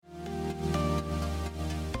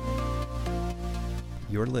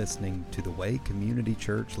You're listening to the Way Community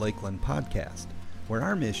Church Lakeland podcast, where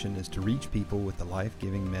our mission is to reach people with the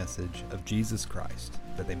life-giving message of Jesus Christ,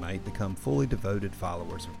 that they might become fully devoted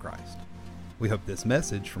followers of Christ. We hope this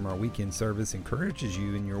message from our weekend service encourages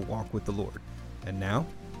you in your walk with the Lord. And now,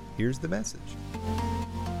 here's the message.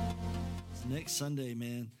 Next Sunday,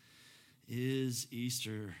 man, is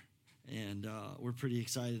Easter, and we're pretty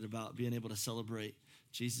excited about being able to celebrate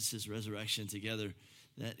Jesus' resurrection together.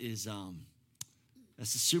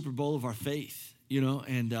 That's the Super Bowl of our faith,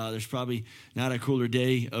 and there's probably not a cooler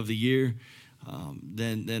day of the year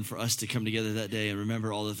than for us to come together that day and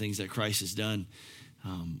remember all the things that Christ has done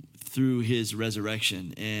through his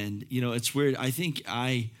resurrection. And, it's weird. I think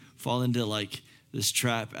I fall into like this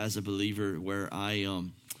trap as a believer where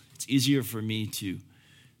it's easier for me to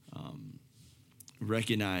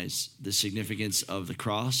recognize the significance of the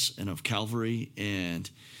cross and of Calvary and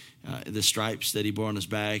the stripes that he bore on his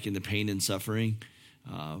back and the pain and suffering.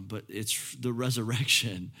 But it's the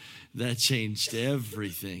resurrection that changed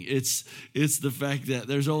everything. It's the fact that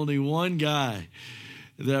there's only one guy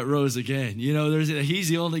that rose again. He's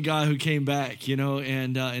the only guy who came back,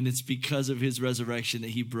 and it's because of his resurrection that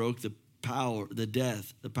he broke the power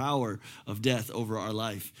of death over our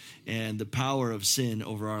life and the power of sin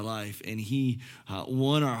over our life. And he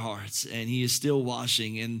won our hearts, and he is still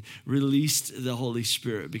washing and released the Holy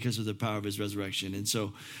Spirit because of the power of his resurrection. And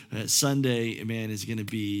so Sunday, man, is going to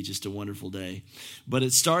be just a wonderful day. But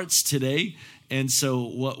it starts today. And so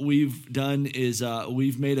what we've done is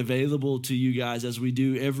we've made available to you guys, as we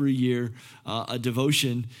do every year, a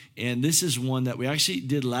devotion. And this is one that we actually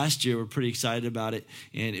did last year. We're pretty excited about it.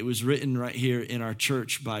 And it was written right here in our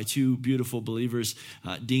church by two beautiful believers,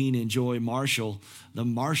 Dean and Joy Marshall. The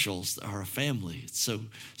Marshalls are a family. It's so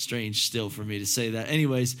strange still for me to say that.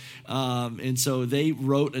 Anyways, and so they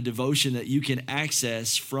wrote a devotion that you can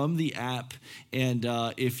access from the app. And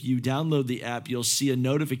if you download the app, you'll see a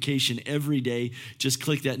notification every day. Just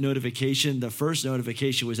click that notification. The first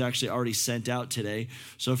notification was actually already sent out today.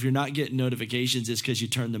 So if you're not getting notifications, it's because you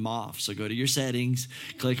turned them off. So go to your settings,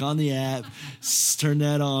 click on the app, turn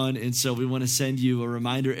that on. And so we want to send you a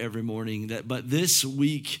reminder every morning but this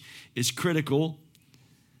week is critical.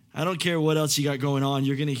 I don't care what else you got going on.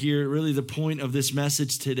 You're going to hear really the point of this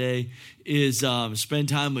message today is spend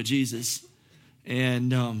time with Jesus.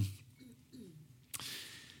 And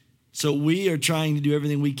so we are trying to do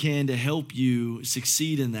everything we can to help you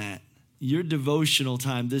succeed in that. Your devotional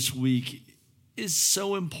time this week is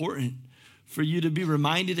so important for you to be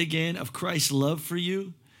reminded again of Christ's love for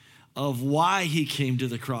you, of why he came to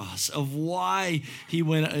the cross, of why he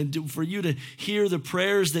went, for you to hear the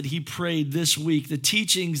prayers that he prayed this week, the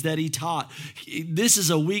teachings that he taught. This is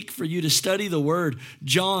a week for you to study the word.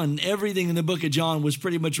 John, everything in the book of John was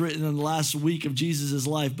pretty much written in the last week of Jesus'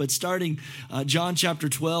 life. But starting John chapter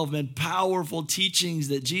 12, man, powerful teachings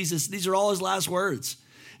that Jesus, these are all his last words.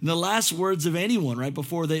 And the last words of anyone right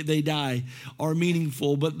before they die are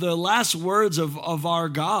meaningful. But the last words of our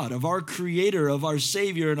God, of our Creator, of our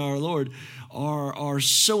Savior and our Lord are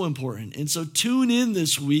so important. And so tune in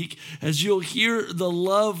this week as you'll hear the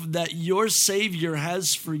love that your Savior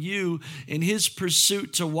has for you in his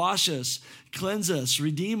pursuit to wash us, cleanse us,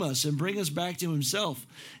 redeem us, and bring us back to himself.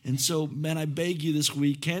 And so, man, I beg you this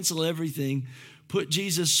week, cancel everything. Put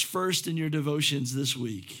Jesus first in your devotions this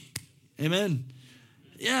week. Amen.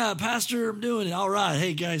 Yeah, Pastor, I'm doing it. All right.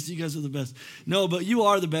 Hey, guys, you guys are the best. No, but you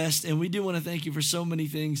are the best, and we do want to thank you for so many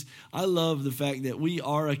things. I love the fact that we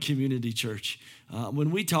are a community church.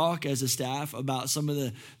 When we talk as a staff about some of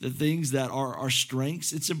the things that are our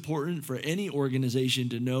strengths, it's important for any organization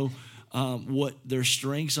to know what their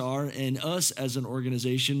strengths are. And us as an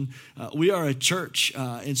organization, we are a church,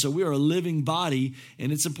 and so we are a living body,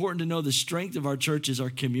 and it's important to know the strength of our church is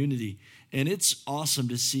our community. And it's awesome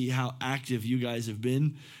to see how active you guys have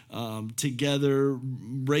been together,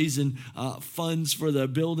 raising funds for the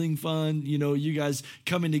building fund. You guys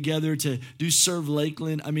coming together to do Serve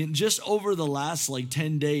Lakeland. I mean, just over the last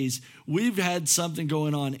 10 days, we've had something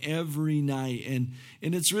going on every night. And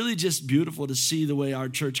it's really just beautiful to see the way our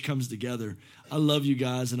church comes together. I love you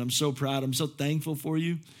guys, and I'm so proud. I'm so thankful for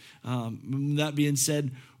you. That being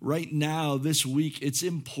said, right now, this week, it's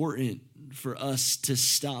important for us to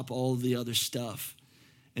stop all the other stuff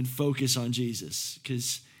and focus on Jesus,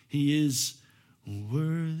 because he is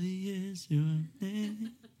worthy is your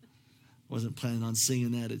name. Wasn't planning on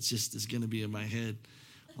singing that. It's going to be in my head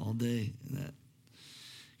all day.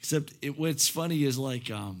 Except what's funny is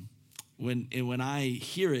when I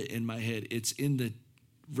hear it in my head, it's in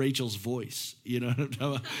Rachel's voice. You know what I'm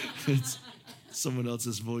talking about? It's someone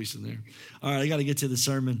else's voice in there. All right, I got to get to the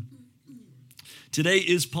sermon. Today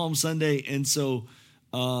is Palm Sunday, and so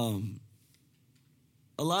A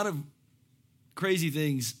lot of crazy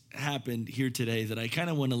things happened here today that I kind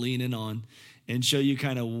of want to lean in on and show you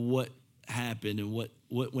kind of what happened and what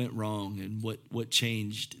went wrong and what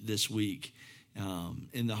changed this week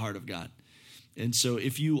in the heart of God. And so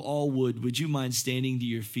if you all would you mind standing to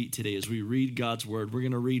your feet today as we read God's word? We're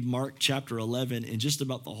going to read Mark chapter 11 and just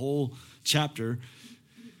about the whole chapter.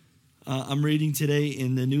 I'm reading today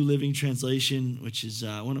in the New Living Translation, which is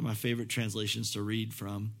one of my favorite translations to read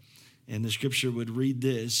from. And the scripture would read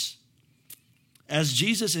this. As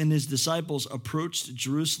Jesus and his disciples approached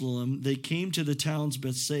Jerusalem, they came to the towns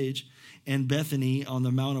Bethsage and Bethany on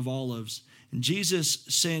the Mount of Olives. And Jesus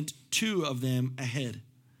sent two of them ahead.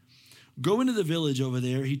 Go into the village over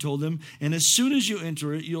there, he told them, and as soon as you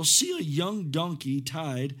enter it, you'll see a young donkey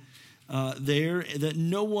tied there that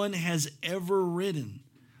no one has ever ridden.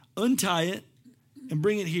 Untie it and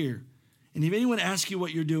bring it here. And if anyone asks you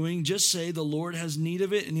what you're doing, just say the Lord has need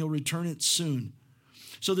of it and he'll return it soon.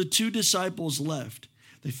 So the two disciples left.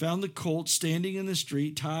 They found the colt standing in the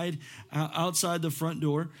street, tied outside the front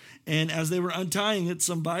door. And as they were untying it,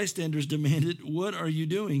 some bystanders demanded, "What are you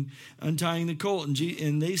doing untying the colt?"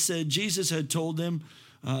 And they said Jesus had told them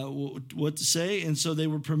what to say, and so they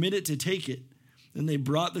were permitted to take it. Then they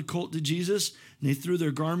brought the colt to Jesus, and they threw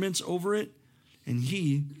their garments over it, and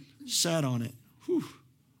he sat on it. Whew.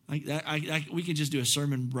 We can just do a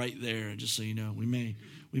sermon right there, just so you know. We may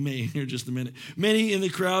in here just a minute. Many in the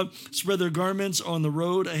crowd spread their garments on the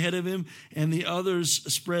road ahead of him, and the others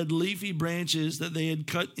spread leafy branches that they had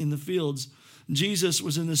cut in the fields. Jesus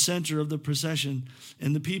was in the center of the procession,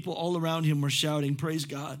 and the people all around him were shouting, "Praise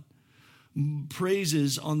God!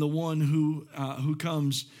 Praises on the one who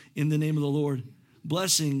comes in the name of the Lord.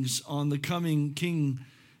 Blessings on the coming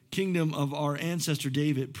kingdom of our ancestor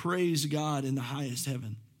David. Praise God in the highest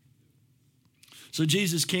heaven." So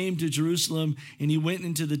Jesus came to Jerusalem, and he went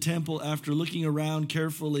into the temple after looking around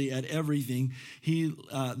carefully at everything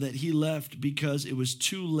that he left because it was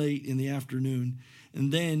too late in the afternoon.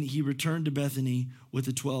 And then he returned to Bethany with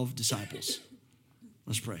the 12 disciples.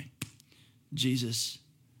 Let's pray. Jesus,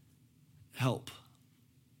 help.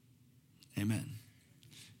 Amen.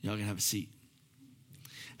 Y'all can have a seat.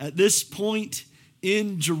 At this point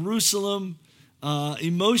in Jerusalem,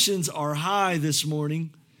 emotions are high this morning.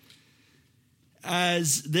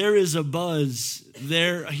 As there is a buzz,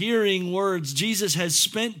 they're hearing words. Jesus has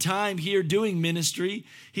spent time here doing ministry.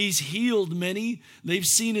 He's healed many. They've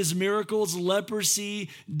seen his miracles, leprosy,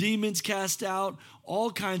 demons cast out, all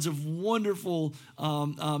kinds of wonderful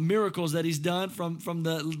miracles that he's done from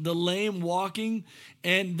the lame walking.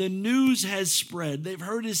 And the news has spread. They've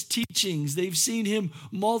heard his teachings. They've seen him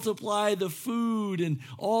multiply the food and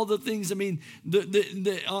all the things. I mean,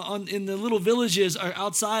 in the little villages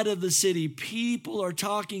outside of the city, people are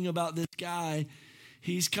talking about this guy.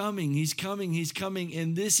 He's coming, he's coming, he's coming.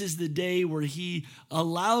 And this is the day where he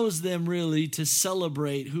allows them really to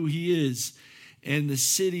celebrate who he is. And the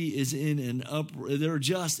city is in an uproar. They're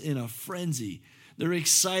just in a frenzy. They're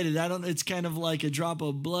excited. It's kind of like a drop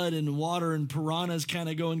of blood and water and piranhas kind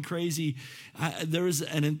of going crazy. There's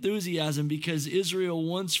an enthusiasm because Israel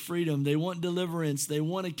wants freedom. They want deliverance. They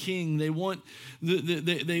want a king. They want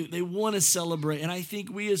they want to celebrate. And I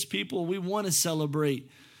think we as people, we want to celebrate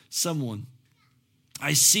someone.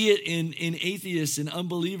 I see it in atheists and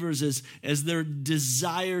unbelievers as their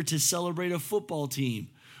desire to celebrate a football team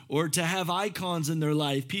or to have icons in their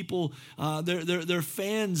life. People, they're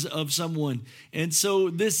fans of someone. And so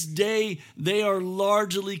this day, they are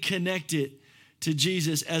largely connected to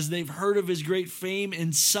Jesus as they've heard of his great fame,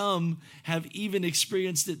 and some have even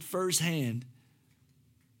experienced it firsthand.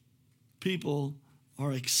 People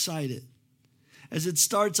are excited. As it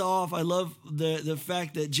starts off, I love the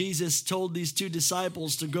fact that Jesus told these two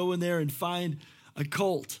disciples to go in there and find a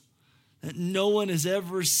colt that no one has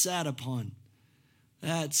ever sat upon.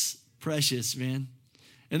 That's precious, man.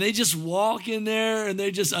 And they just walk in there and they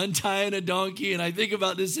just untying a donkey. And I think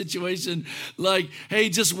about this situation like, hey,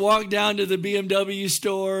 just walk down to the BMW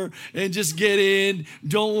store and just get in.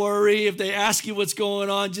 Don't worry. If they ask you what's going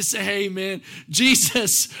on, just say, hey, man,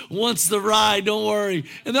 Jesus wants the ride. Don't worry.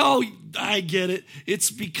 And oh, I get it. It's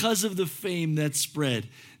because of the fame that's spread.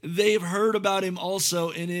 They've heard about him also,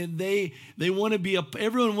 and they want to be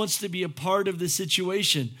everyone wants to be a part of the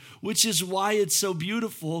situation, which is why it's so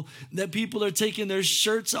beautiful that people are taking their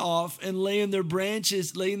shirts off and laying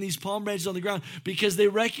these palm branches on the ground because they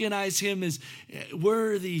recognize him as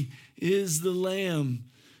worthy is the Lamb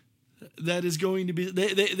that is going to be.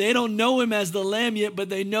 They don't know him as the Lamb yet, but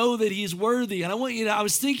they know that he's worthy. And I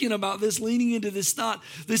was thinking about this, leaning into this thought.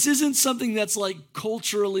 This isn't something that's like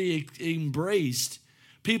culturally embraced.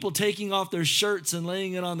 people taking off their shirts and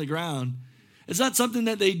laying it on the ground. It's not something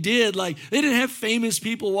that they did. Like, they didn't have famous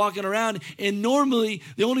people walking around. And normally,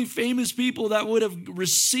 the only famous people that would have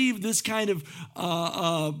received this kind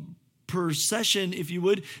of procession, if you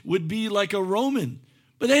would be like a Roman.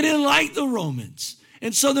 But they didn't like the Romans.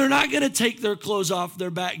 And so they're not going to take their clothes off their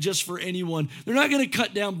back just for anyone. They're not going to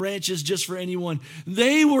cut down branches just for anyone.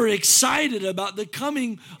 They were excited about the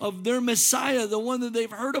coming of their Messiah, the one that they've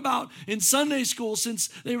heard about in Sunday school since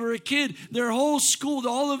they were a kid. Their whole school,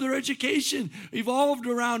 all of their education evolved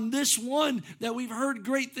around this one that we've heard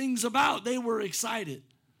great things about. They were excited.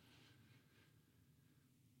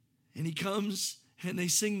 And he comes and they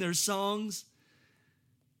sing their songs.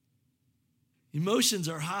 Emotions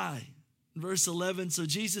are high. Verse 11, so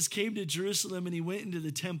Jesus came to Jerusalem and he went into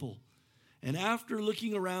the temple. And after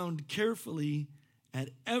looking around carefully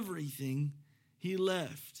at everything, he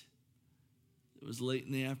left. It was late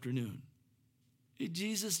in the afternoon.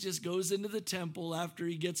 Jesus just goes into the temple after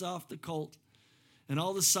he gets off the cult. And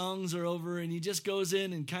all the songs are over and he just goes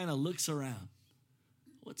in and kind of looks around.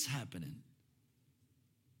 What's happening?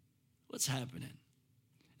 What's happening?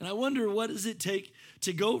 And I wonder, what does it take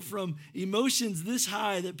to go from emotions this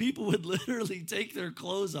high that people would literally take their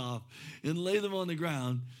clothes off and lay them on the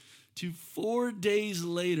ground to 4 days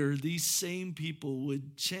later, these same people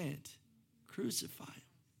would chant, crucify him.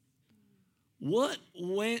 What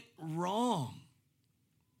went wrong?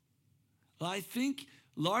 Well, I think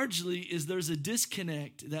largely is there's a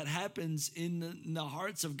disconnect that happens in the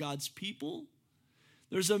hearts of God's people.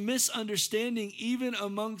 There's a misunderstanding even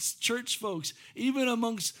amongst church folks, even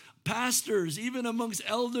amongst pastors, even amongst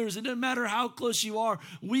elders. It doesn't matter how close you are.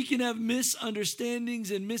 We can have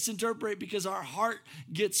misunderstandings and misinterpret because our heart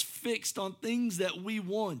gets fixed on things that we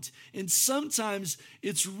want. And sometimes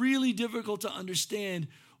it's really difficult to understand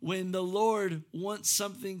when the Lord wants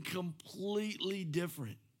something completely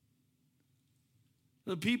different.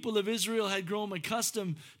 The people of Israel had grown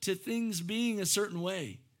accustomed to things being a certain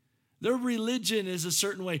way. Their religion is a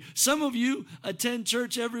certain way. Some of you attend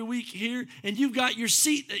church every week here, and you've got your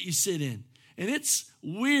seat that you sit in. And it's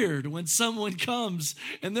weird when someone comes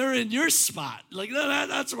and they're in your spot. Like,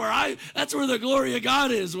 that's where the glory of God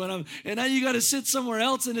is and now you got to sit somewhere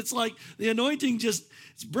else, and it's like the anointing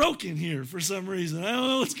it's broken here for some reason. I don't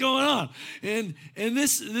know what's going on. And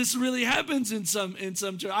this really happens in some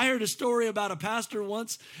church. I heard a story about a pastor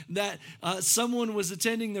once that someone was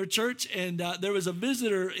attending their church, and there was a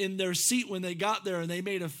visitor in their seat when they got there, and they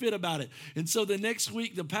made a fit about it. And so the next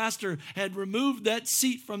week, the pastor had removed that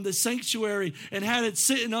seat from the sanctuary and had it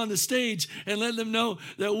sitting on the stage and let them know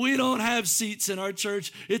that we don't have seats in our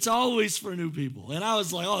church. It's always for new people. And I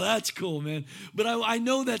was like, oh, that's cool, man. But I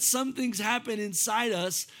know that some things happen inside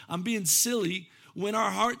us. I'm being silly when our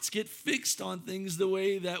hearts get fixed on things the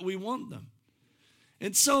way that we want them.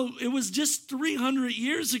 And so it was just 300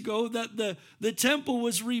 years ago that the temple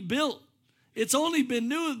was rebuilt. It's only been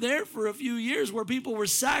new there for a few years where people were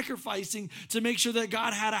sacrificing to make sure that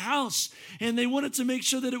God had a house. And they wanted to make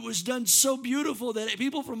sure that it was done so beautiful that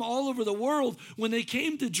people from all over the world, when they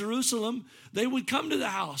came to Jerusalem, they would come to the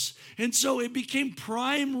house. And so it became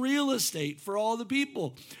prime real estate for all the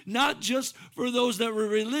people. Not just for those that were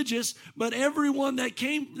religious, but everyone that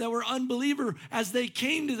came, that were unbeliever, as they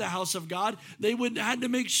came to the house of God, they had to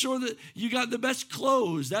make sure that you got the best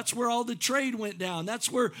clothes. That's where all the trade went down.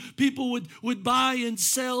 That's where people would buy and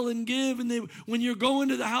sell and give. And when you're going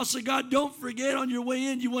to the house of God, don't forget on your way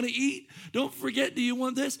in, you want to eat? Don't forget, do you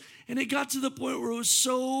want this? And it got to the point where it was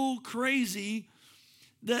so crazy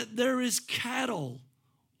that there is cattle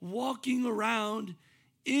walking around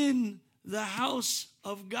in the house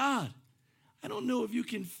of God. I don't know if you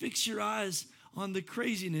can fix your eyes on the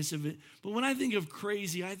craziness of it, but when I think of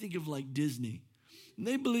crazy, I think of like Disney. And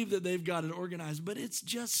they believe that they've got it organized, but it's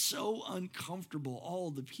just so uncomfortable,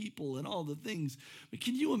 all the people and all the things. But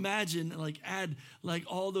can you imagine, add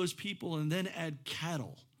all those people and then add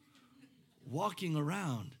cattle walking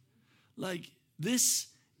around? This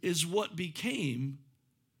is what became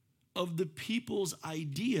of the people's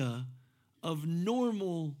idea of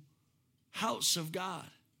normal house of God.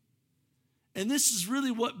 And this is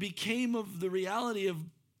really what became of the reality of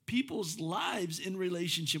people's lives in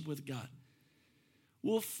relationship with God.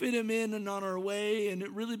 We'll fit him in and on our way, and it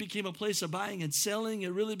really became a place of buying and selling.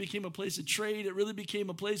 It really became a place of trade. It really became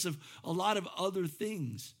a place of a lot of other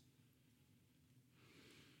things.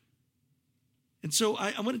 And so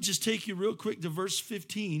I want to just take you real quick to verse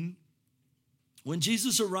 15. When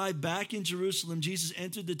Jesus arrived back in Jerusalem, Jesus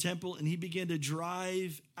entered the temple and he began to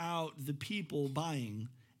drive out the people buying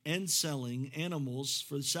and selling animals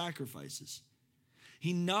for the sacrifices.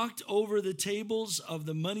 He knocked over the tables of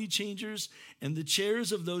the money changers and the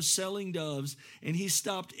chairs of those selling doves, and he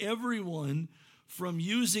stopped everyone from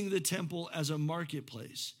using the temple as a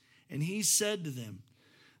marketplace. And he said to them,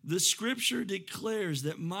 the scripture declares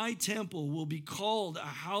that my temple will be called a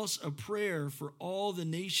house of prayer for all the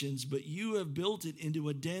nations, but you have built it into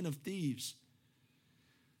a den of thieves.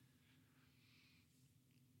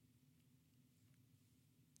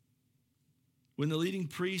 When the leading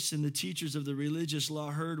priests and the teachers of the religious law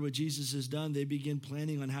heard what Jesus has done, they began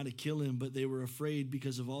planning on how to kill him, but they were afraid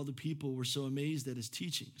because of all the people were so amazed at his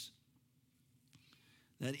teachings.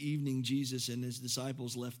 That evening, Jesus and his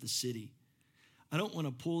disciples left the city. I don't want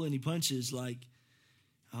to pull any punches, like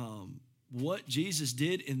what Jesus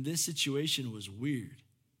did in this situation was weird.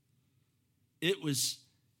 It was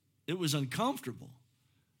uncomfortable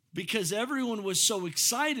because everyone was so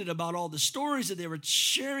excited about all the stories that they were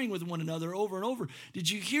sharing with one another over and over. Did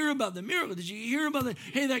you hear about the miracle? Did you hear about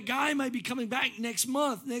hey, that guy might be coming back next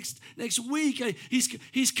month, next week.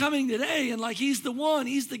 He's coming today, and like he's the one,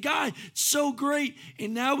 he's the guy. So great.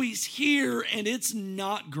 And now he's here, and it's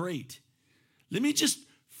not great. Let me just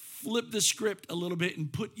flip the script a little bit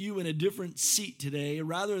and put you in a different seat today.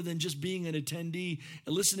 Rather than just being an attendee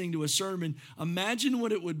and listening to a sermon, imagine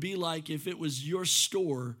what it would be like if it was your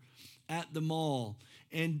store at the mall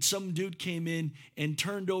and some dude came in and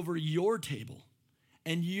turned over your table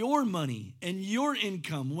and your money and your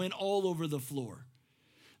income went all over the floor.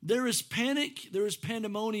 There is panic. There is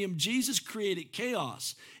pandemonium. Jesus created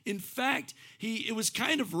chaos. In fact, it was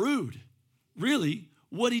kind of rude, really,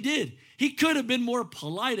 what he did. He could have been more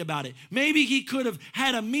polite about it. Maybe he could have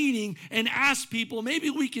had a meeting and asked people,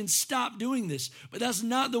 maybe we can stop doing this. But that's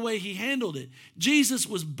not the way he handled it. Jesus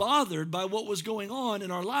was bothered by what was going on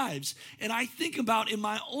in our lives. And I think about in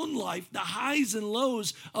my own life, the highs and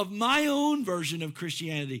lows of my own version of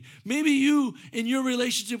Christianity. Maybe you, in your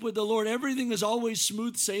relationship with the Lord, everything is always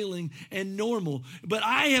smooth sailing and normal. But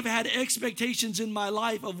I have had expectations in my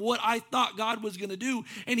life of what I thought God was going to do.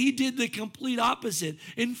 And he did the complete opposite.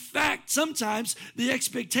 In fact, sometimes the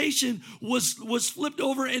expectation was flipped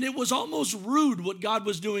over and it was almost rude what God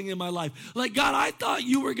was doing in my life. Like, God, I thought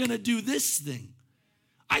you were going to do this thing.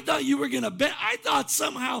 I thought you were going to bet. I thought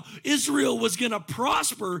somehow Israel was going to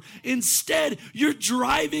prosper. Instead, you're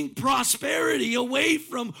driving prosperity away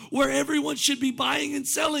from where everyone should be buying and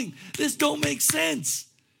selling. This don't make sense.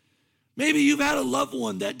 Maybe you've had a loved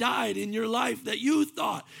one that died in your life that you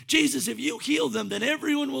thought, Jesus, if you heal them, then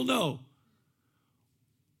everyone will know.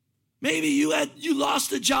 Maybe you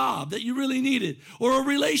lost a job that you really needed, or a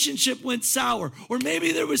relationship went sour, or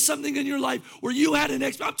maybe there was something in your life where you had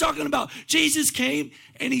I'm talking about Jesus came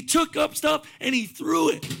and he took up stuff and he threw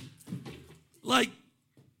it. Like,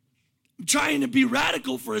 I'm trying to be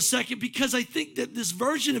radical for a second because I think that this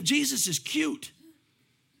version of Jesus is cute.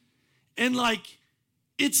 And like,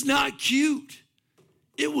 it's not cute.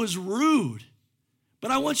 It was rude. But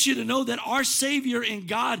I want you to know that our Savior and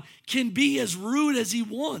God can be as rude as he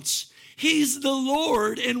wants. He's the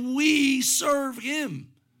Lord and we serve him.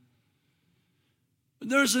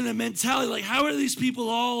 There's a mentality like, how are these people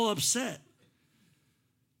all upset?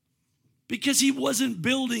 Because he wasn't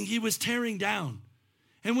building, he was tearing down.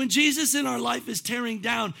 And when Jesus in our life is tearing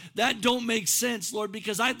down, that don't make sense, Lord,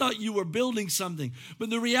 because I thought you were building something.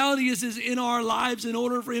 But the reality is in our lives, in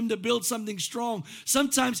order for him to build something strong,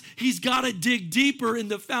 sometimes he's got to dig deeper in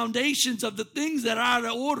the foundations of the things that are out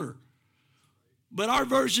of order. But our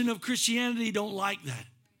version of Christianity don't like that.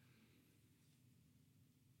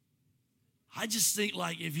 I just think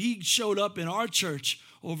like if he showed up in our church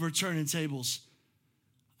overturning tables,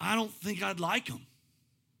 I don't think I'd like him.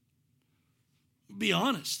 Be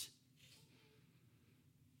honest.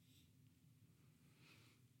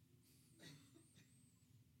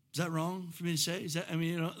 Is that wrong for me to say? Is that, I mean,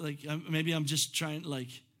 you know, like maybe I'm just trying like,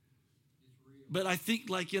 but I think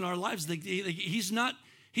like in our lives, like he's not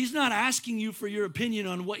asking you for your opinion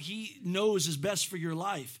on what he knows is best for your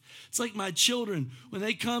life. It's like my children, when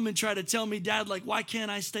they come and try to tell me, Dad, like, why can't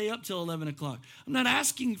I stay up till 11 o'clock? I'm not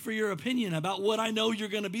asking for your opinion about what I know you're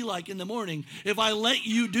going to be like in the morning if I let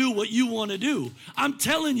you do what you want to do. I'm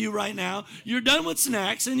telling you right now, you're done with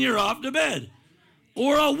snacks and you're off to bed.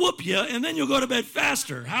 Or I'll whoop you and then you'll go to bed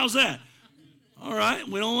faster. How's that? All right,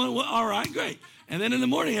 we don't want, all right, great. And then in the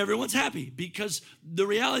morning, everyone's happy because the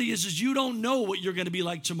reality is you don't know what you're going to be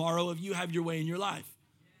like tomorrow if you have your way in your life.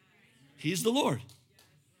 He's the Lord.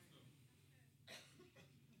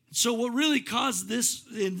 So what really caused this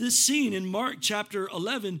in this scene in Mark chapter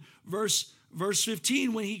 11, verse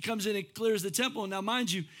 15, when he comes in and clears the temple. Now,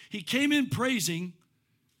 mind you, he came in praising,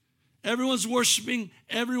 Everyone's worshiping.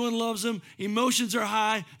 Everyone loves him. Emotions are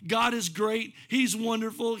high. God is great. He's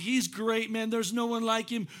wonderful. He's great, man. There's no one like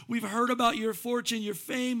him. We've heard about your fortune, your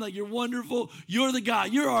fame, like you're wonderful. You're the guy.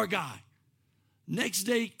 You're our guy. Next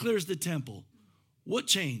day, he clears the temple. What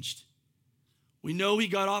changed? We know he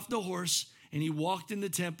got off the horse and he walked in the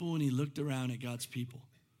temple and he looked around at God's people.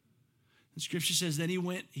 The scripture says then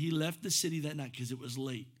he left the city that night because it was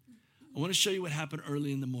late. I want to show you what happened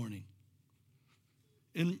early in the morning.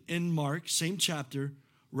 In Mark, same chapter,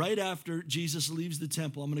 right after Jesus leaves the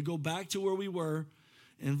temple. I'm going to go back to where we were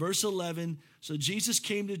in verse 11. So Jesus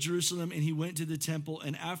came to Jerusalem and he went to the temple.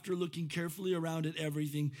 And after looking carefully around at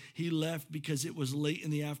everything, he left because it was late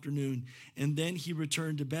in the afternoon. And then he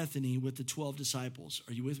returned to Bethany with the 12 disciples.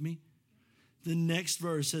 Are you with me? The next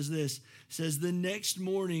verse says this. It says, the next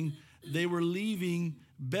morning they were leaving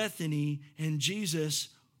Bethany and Jesus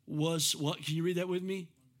was, what? Can you read that with me?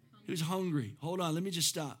 He was hungry. Hold on, let me just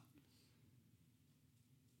stop.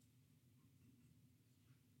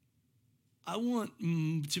 I want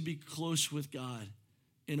to be close with God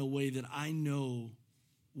in a way that I know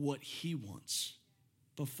what he wants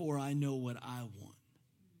before I know what I want.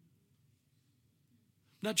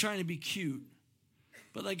 I'm not trying to be cute,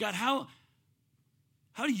 but like, God, how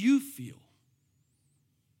do you feel?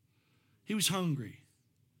 He was hungry.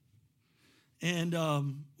 And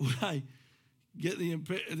I get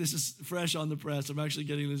this is fresh on the press. I'm actually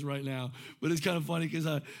getting this right now, but it's kind of funny because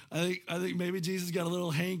I think maybe Jesus got a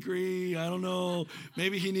little hankry. I don't know.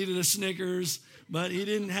 Maybe he needed a Snickers, but he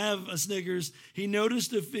didn't have a Snickers. He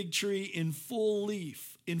noticed a fig tree in full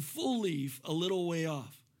leaf, a little way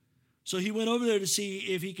off. So he went over there to see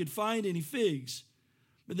if he could find any figs,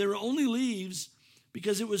 but there were only leaves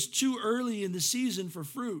because it was too early in the season for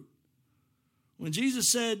fruit. Then Jesus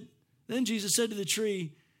said to the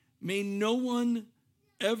tree, may no one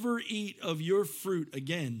ever eat of your fruit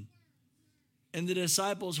again. And the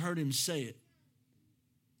disciples heard him say it.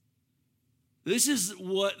 This is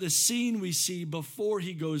what the scene we see before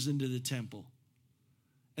he goes into the temple.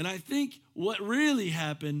 And I think what really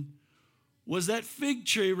happened was that fig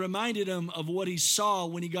tree reminded him of what he saw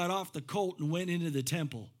when he got off the colt and went into the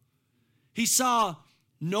temple. He saw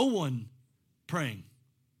no one praying.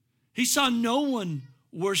 He saw no one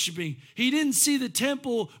worshiping. He didn't see the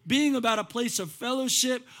temple being about a place of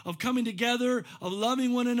fellowship, of coming together, of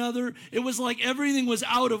loving one another. It was like everything was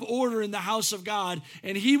out of order in the house of God,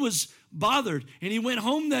 and he was bothered. And he went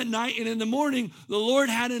home that night, and in the morning, the Lord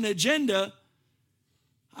had an agenda.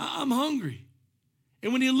 I'm hungry.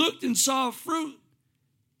 And when he looked and saw fruit,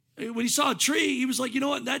 when he saw a tree, he was like, you know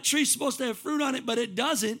what? That tree's supposed to have fruit on it, but it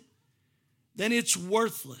doesn't. Then it's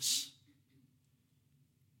worthless.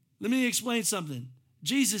 Let me explain something.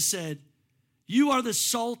 Jesus said, you are the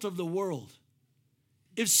salt of the world.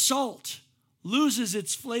 If salt loses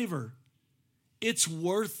its flavor, it's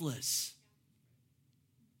worthless.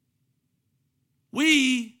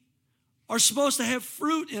 We are supposed to have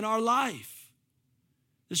fruit in our life.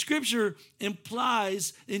 The scripture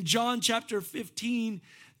implies in John chapter 15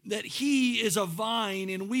 that he is a vine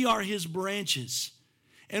and we are his branches.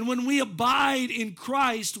 And when we abide in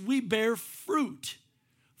Christ, we bear fruit.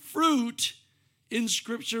 Fruit in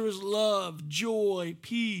scripture is love, joy,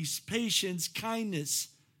 peace, patience, kindness.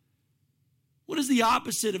 What is the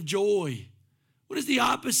opposite of joy? What is the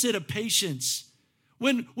opposite of patience?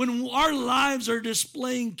 When our lives are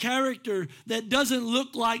displaying character that doesn't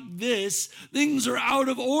look like this, things are out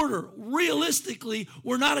of order. Realistically,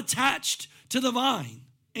 we're not attached to the vine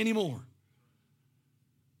anymore.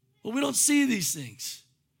 But we don't see these things.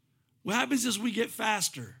 What happens is we get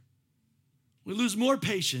faster. We lose more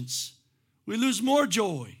patience. We lose more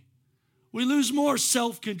joy. We lose more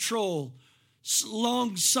self-control,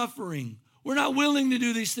 long-suffering. We're not willing to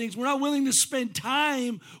do these things. We're not willing to spend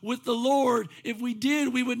time with the Lord. If we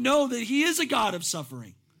did, we would know that he is a God of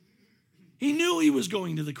suffering. He knew he was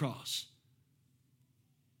going to the cross.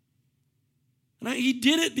 And he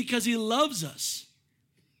did it because he loves us.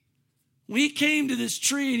 When he came to this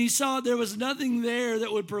tree and he saw there was nothing there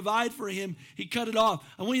that would provide for him, he cut it off.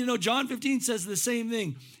 I want you to know John 15 says the same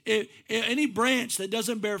thing. Any branch that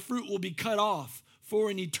doesn't bear fruit will be cut off for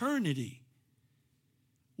an eternity.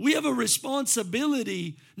 We have a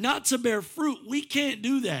responsibility not to bear fruit. We can't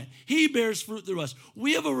do that. He bears fruit through us.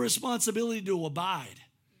 We have a responsibility to abide.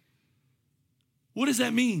 What does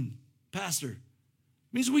that mean, Pastor?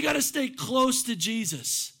 It means we got to stay close to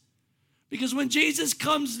Jesus. Because when Jesus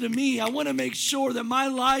comes to me, I want to make sure that my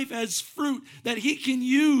life has fruit that he can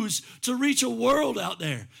use to reach a world out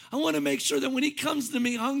there. I want to make sure that when he comes to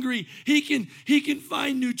me hungry, he can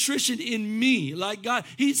find nutrition in me. Like God,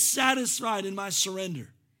 he's satisfied in my surrender.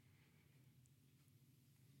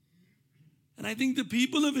 And I think the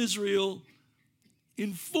people of Israel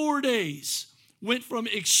in 4 days went from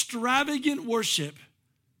extravagant worship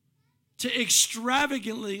to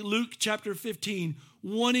extravagantly, Luke chapter 15,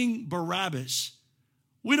 wanting Barabbas.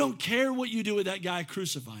 We don't care what you do with that guy,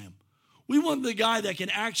 crucify him. We want the guy that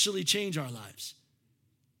can actually change our lives.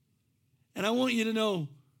 And I want you to know,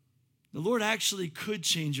 the Lord actually could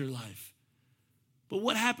change your life. But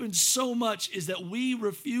what happens so much is that we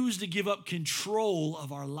refuse to give up control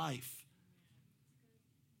of our life.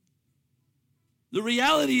 The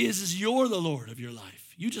reality is you're the Lord of your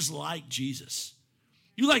life. You just like Jesus.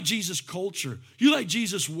 You like Jesus culture. You like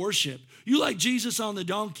Jesus worship. You like Jesus on the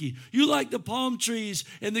donkey. You like the palm trees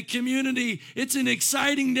and the community. It's an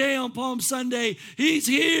exciting day on Palm Sunday. He's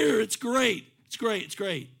here. It's great. It's great. It's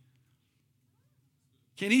great.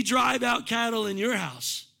 Can he drive out cattle in your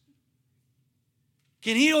house?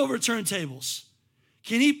 Can he overturn tables?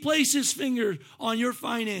 Can he place his finger on your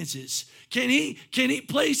finances? Can he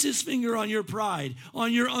place his finger on your pride,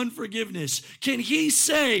 on your unforgiveness? Can he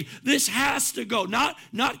say, this has to go?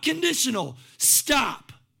 Not conditional.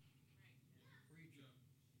 Stop.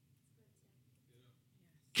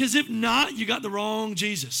 Because if not, you got the wrong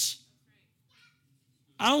Jesus.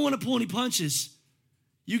 I don't want to pull any punches.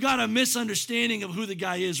 You got a misunderstanding of who the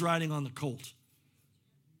guy is riding on the colt.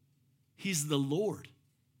 He's the Lord.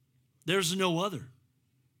 There's no other.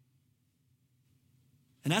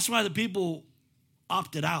 And that's why the people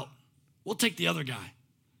opted out. We'll take the other guy.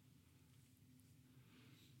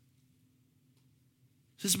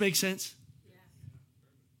 Does this make sense? Yeah.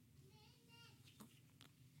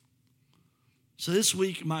 So this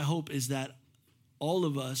week, my hope is that all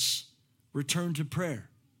of us return to prayer.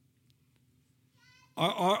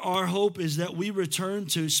 Our hope is that we return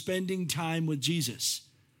to spending time with Jesus.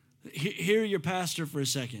 Hear your pastor for a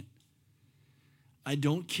second. I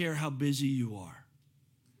don't care how busy you are.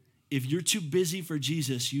 If you're too busy for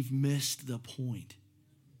Jesus, you've missed the point.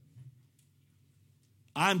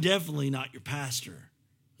 I'm definitely not your pastor.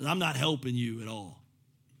 I'm not helping you at all.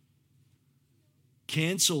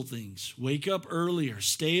 Cancel things. Wake up earlier.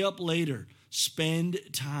 Stay up later. Spend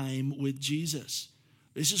time with Jesus.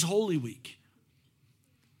 This is Holy Week.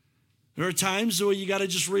 There are times where you got to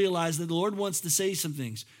just realize that the Lord wants to say some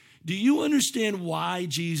things. Do you understand why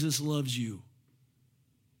Jesus loves you?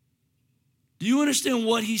 Do you understand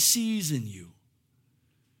what he sees in you?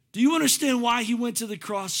 Do you understand why he went to the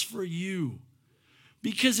cross for you?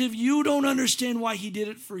 Because if you don't understand why he did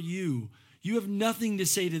it for you, you have nothing to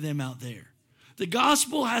say to them out there. The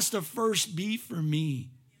gospel has to first be for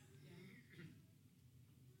me.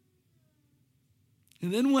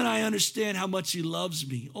 And then when I understand how much he loves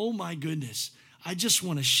me, oh my goodness, I just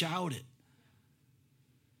want to shout it.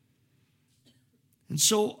 And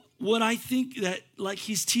so what I think that, like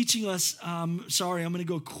he's teaching us, I'm going to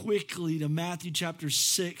go quickly to Matthew chapter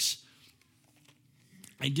 6.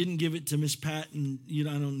 I didn't give it to Miss Pat, and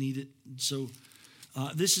I don't need it. So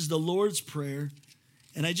this is the Lord's Prayer.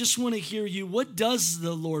 And I just want to hear you. What does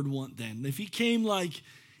the Lord want then? If he came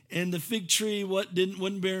and the fig tree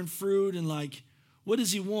wasn't bearing fruit, and what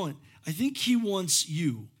does he want? I think he wants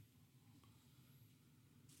you.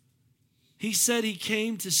 He said he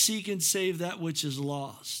came to seek and save that which is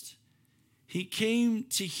lost. He came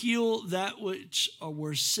to heal that which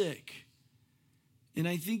were sick. And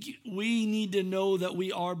I think we need to know that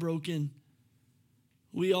we are broken.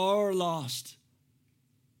 We are lost.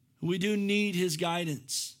 We do need his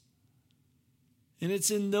guidance. And it's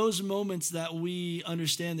in those moments that we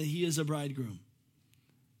understand that he is a bridegroom.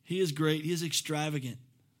 He is great. He is extravagant.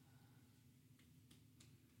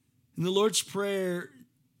 In the Lord's Prayer,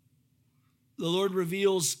 the Lord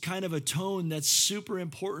reveals kind of a tone that's super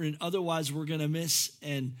important. Otherwise, we're going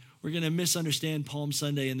to misunderstand Palm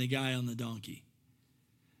Sunday and the guy on the donkey.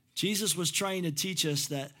 Jesus was trying to teach us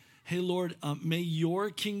that, hey, Lord, may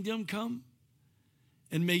your kingdom come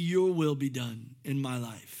and may your will be done in my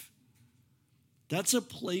life. That's a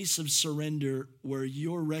place of surrender where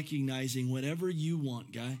you're recognizing whatever you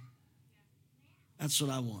want, guy. That's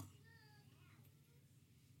what I want.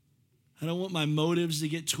 I don't want my motives to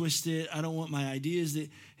get twisted. I don't want my ideas to.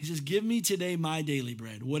 He says, give me today my daily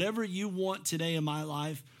bread. Whatever you want today in my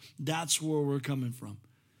life, that's where we're coming from.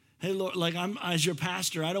 Hey, Lord, I'm as your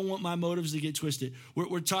pastor, I don't want my motives to get twisted.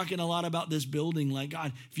 We're talking a lot about this building.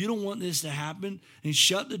 God, if you don't want this to happen, then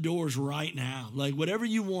shut the doors right now. Whatever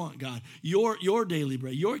you want, God, your daily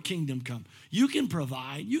bread, your kingdom come. You can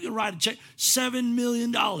provide. You can write a check, $7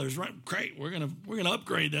 million, right? Great. We're gonna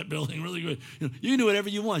upgrade that building really good. You can do whatever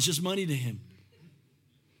you want. It's just money to him.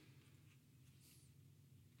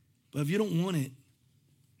 But if you don't want it,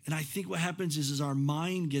 and I think what happens is our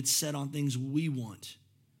mind gets set on things we want.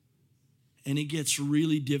 And it gets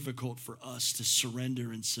really difficult for us to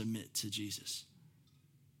surrender and submit to Jesus.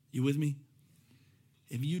 You with me?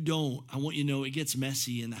 If you don't, I want you to know it gets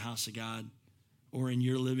messy in the house of God or in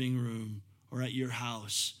your living room or at your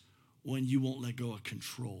house when you won't let go of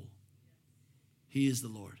control. He is the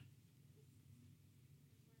Lord.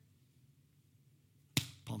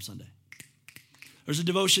 Palm Sunday. There's a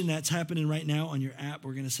devotion that's happening right now on your app.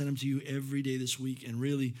 We're going to send them to you every day this week. And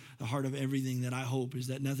really, the heart of everything that I hope is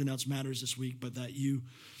that nothing else matters this week, but that you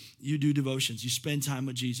do devotions. You spend time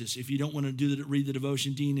with Jesus. If you don't want to read the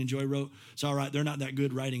devotion Dean and Joy wrote, it's all right. They're not that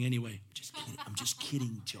good writing anyway. I'm just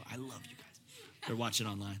kidding, Joy. I love you guys. They're watching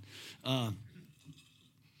online.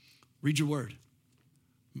 Read your word.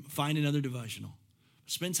 Find another devotional.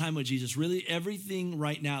 Spend time with Jesus. Really, everything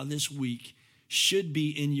right now this week should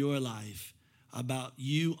be in your life about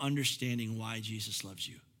you understanding why Jesus loves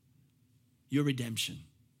you, your redemption,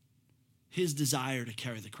 his desire to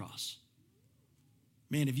carry the cross.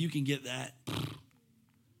 Man, if you can get that.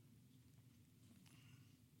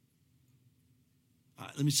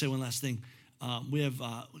 Let me say one last thing. We have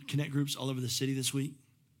connect groups all over the city this week.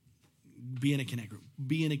 Be in a connect group.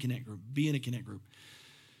 Be in a connect group. Be in a connect group.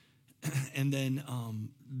 And then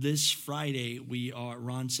this Friday,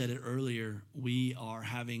 Ron said it earlier, we are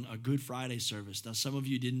having a Good Friday service. Now, some of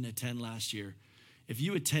you didn't attend last year. If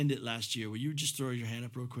you attended last year, will you just throw your hand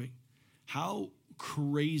up real quick? How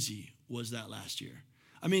crazy was that last year?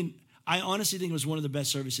 I mean, I honestly think it was one of the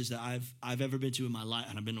best services that I've ever been to in my life,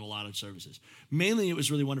 and I've been to a lot of services. Mainly, it was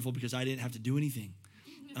really wonderful because I didn't have to do anything.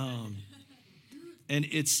 And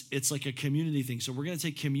it's like a community thing. So we're going to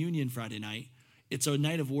take communion Friday night. It's a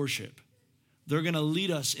night of worship. They're going to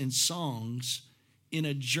lead us in songs in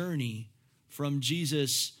a journey from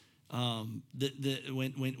Jesus when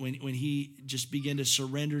he just began to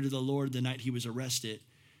surrender to the Lord the night he was arrested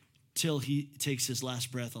till he takes his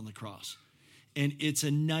last breath on the cross. And it's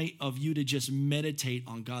a night of you to just meditate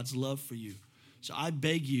on God's love for you. So I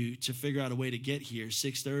beg you to figure out a way to get here.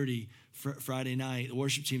 6:30 Friday night. The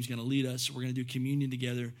worship team's going to lead us. We're going to do communion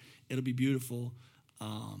together. It'll be beautiful.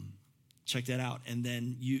 Check that out. And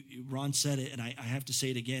then Ron said it, and I have to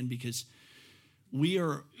say it again because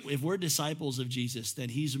if we're disciples of Jesus, then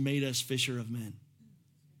he's made us fisher of men.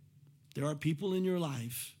 There are people in your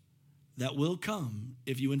life that will come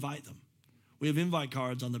if you invite them. We have invite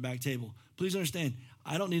cards on the back table. Please understand,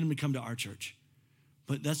 I don't need them to come to our church.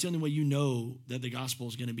 But that's the only way you know that the gospel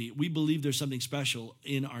is going to be. We believe there's something special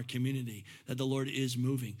in our community, that the Lord is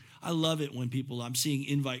moving. I love it when I'm seeing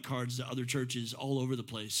invite cards to other churches all over the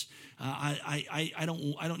place. I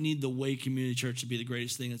don't need the Way Community Church to be the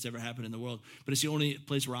greatest thing that's ever happened in the world, but it's the only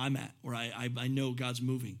place where I'm at, where I know God's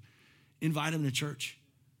moving. Invite them to church.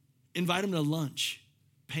 Invite them to lunch.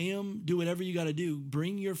 Pay them, do whatever you got to do.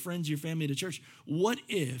 Bring your friends, your family to church. What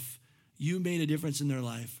if you made a difference in their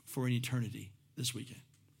life for an eternity this weekend?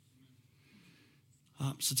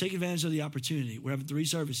 So take advantage of the opportunity. We're having 3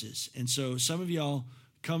 services. And so some of y'all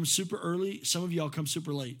come super early. Some of y'all come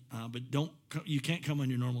super late. But you can't come on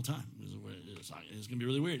your normal time. It's going to be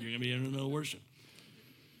really weird. You're going to be in the middle of worship.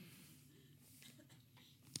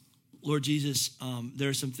 Lord Jesus, there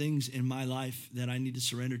are some things in my life that I need to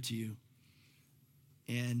surrender to you.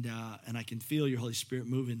 And I can feel your Holy Spirit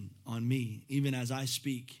moving on me, even as I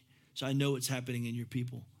speak. So I know what's happening in your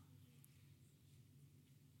people.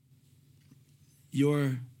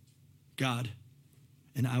 You're God,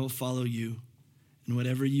 and I will follow you. And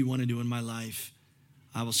whatever you want to do in my life,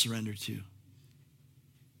 I will surrender to.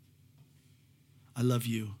 I love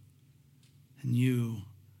you, and you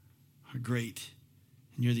are great,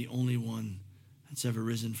 and you're the only one that's ever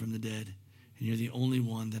risen from the dead, and you're the only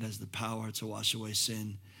one that has the power to wash away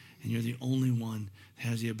sin, and you're the only one that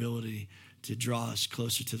has the ability to draw us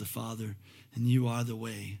closer to the Father, and you are the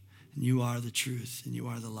way, and you are the truth, and you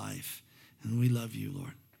are the life. And we love you,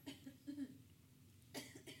 Lord.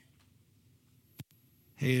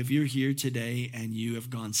 Hey, if you're here today and you have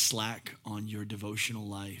gone slack on your devotional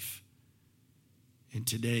life, and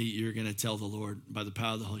today you're going to tell the Lord, by the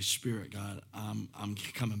power of the Holy Spirit, God, I'm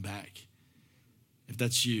coming back. If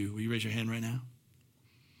that's you, will you raise your hand right now?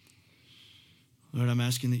 Lord, I'm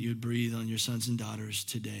asking that you would breathe on your sons and daughters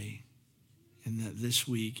today, and that this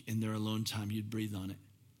week in their alone time, you'd breathe on it.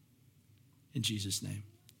 In Jesus' name.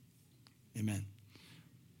 Amen.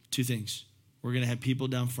 2 things. We're going to have people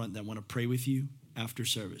down front that want to pray with you after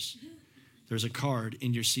service. There's a card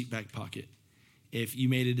in your seat back pocket. If you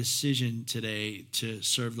made a decision today to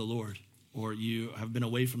serve the Lord, or you have been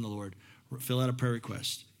away from the Lord, fill out a prayer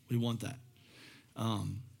request. We want that.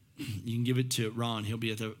 You can give it to Ron. He'll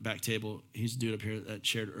be at the back table. He's the dude up here that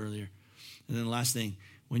shared earlier. And then the last thing,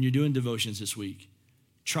 when you're doing devotions this week,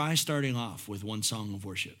 Try starting off with one song of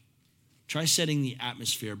worship. Try setting the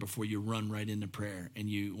atmosphere before you run right into prayer and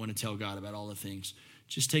you want to tell God about all the things.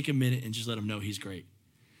 Just take a minute and just let him know he's great.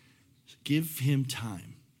 Give him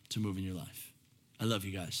time to move in your life. I love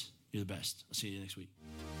you guys. You're the best. I'll see you next week.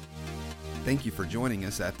 Thank you for joining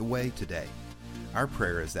us at The Way today. Our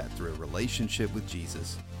prayer is that through a relationship with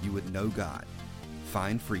Jesus, you would know God,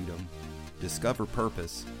 find freedom, discover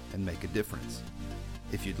purpose, and make a difference.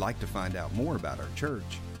 If you'd like to find out more about our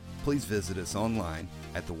church, please visit us online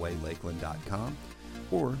at thewaylakeland.com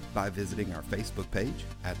or by visiting our Facebook page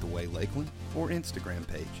at The Way Lakeland or Instagram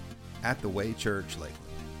page at The Way Church Lakeland.